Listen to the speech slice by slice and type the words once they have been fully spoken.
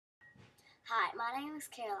Hi, my name is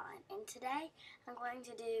Caroline, and today I'm going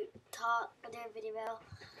to do a video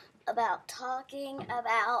about talking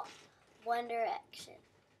about One Direction.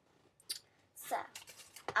 So,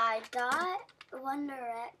 I got One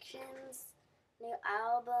Direction's new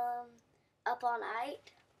album, Up All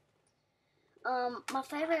Night. My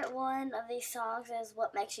favorite one of these songs is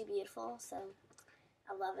What Makes You Beautiful, so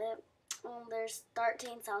I love it. There's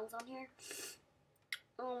 13 songs on here.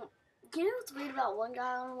 You know what's weird about one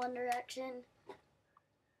guy on One Direction?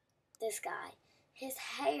 This guy. His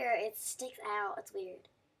hair, it sticks out. It's weird.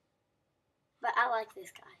 But I like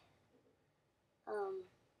this guy.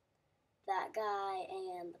 That guy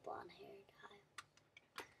and the blonde hair guy.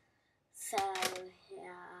 So,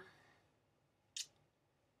 yeah.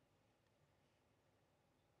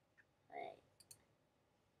 Wait.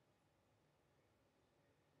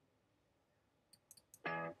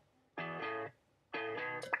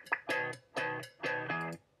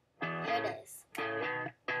 Here it is.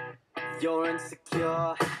 You're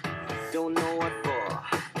insecure, don't know what for.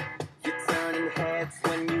 You're turning heads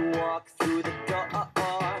when you walk through the door.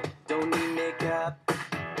 Don't need makeup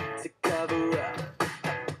to cover up.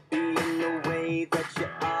 Being the way that you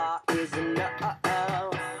are is enough.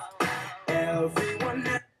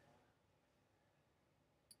 Everyone.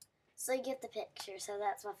 So you get the picture, so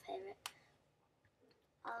that's my favorite.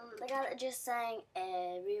 The guy that just sang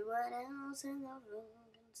everyone else in the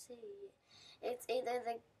room can see it. It's either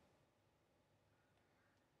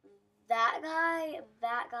that guy, or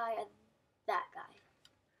that guy.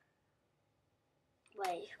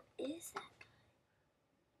 Wait, who is that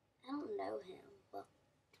guy? I don't know him. Well,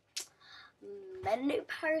 met a new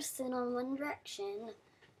person on One Direction.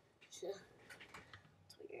 So,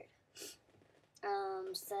 it's weird.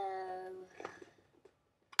 So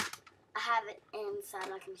I have it inside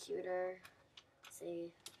my computer. Let's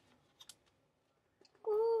see.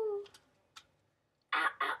 Ooh. Ow,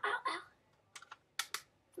 ow, ow, ow.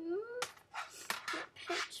 It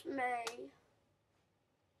pinched me.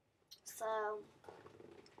 So,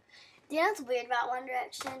 you know what's weird about One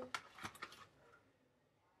Direction?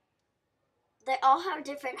 They all have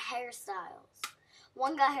different hairstyles.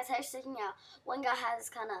 One guy has hair sticking out. One guy has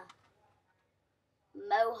kind of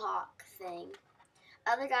mohawk thing.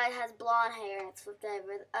 Other guy has blonde hair and it's flipped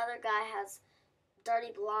over. The other guy has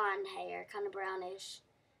dirty blonde hair, kind of brownish,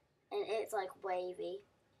 and it's like wavy.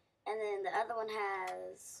 And then the other one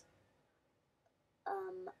has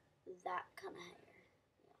that kind of hair.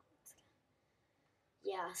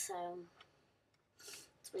 Yeah, so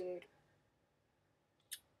it's weird.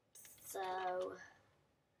 So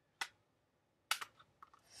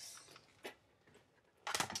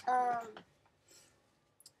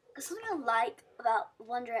something I like about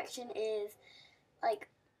One Direction is, like,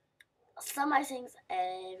 somebody sings,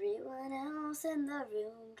 everyone else in the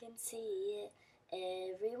room can see it,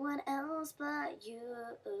 everyone else but you,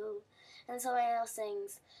 and somebody else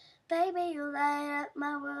sings, baby, you light up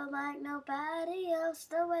my world like nobody else,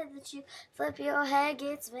 the way that you flip your head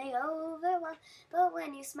gets me overwhelmed, but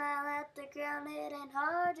when you smile at the ground it ain't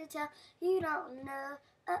hard to tell, you don't know,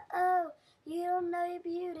 you don't know you're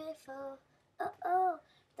beautiful,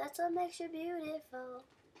 that's what makes you beautiful.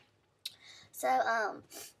 So,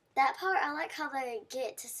 that part, I like how they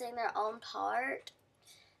get to sing their own part,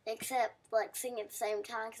 except, like, sing at the same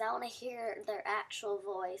time, because I want to hear their actual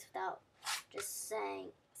voice without just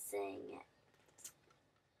saying it.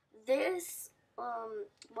 This,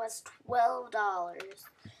 was $12.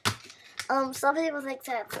 Some people think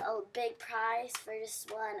that's a big price for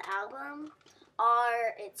just one album,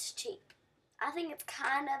 or it's cheap. I think it's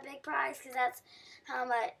kind of a big price, because that's how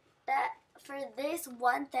much, for this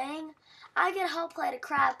one thing, I get a whole plate of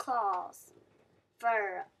crab claws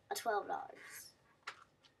for $12.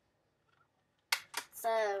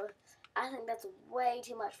 So, I think that's way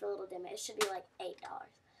too much for Little Dimmy. It should be like $8.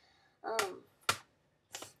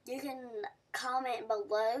 You can comment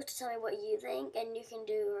below to tell me what you think, and you can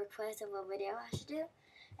do a request of a video I should do,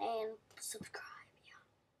 and subscribe, yeah,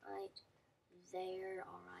 right there,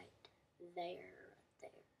 alright, there.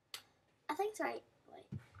 I think it's right, wait.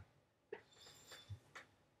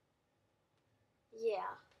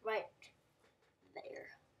 Yeah, right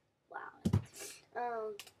there. Wow.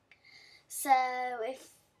 So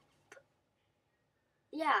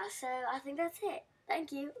so I think that's it.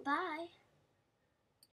 Thank you. Bye.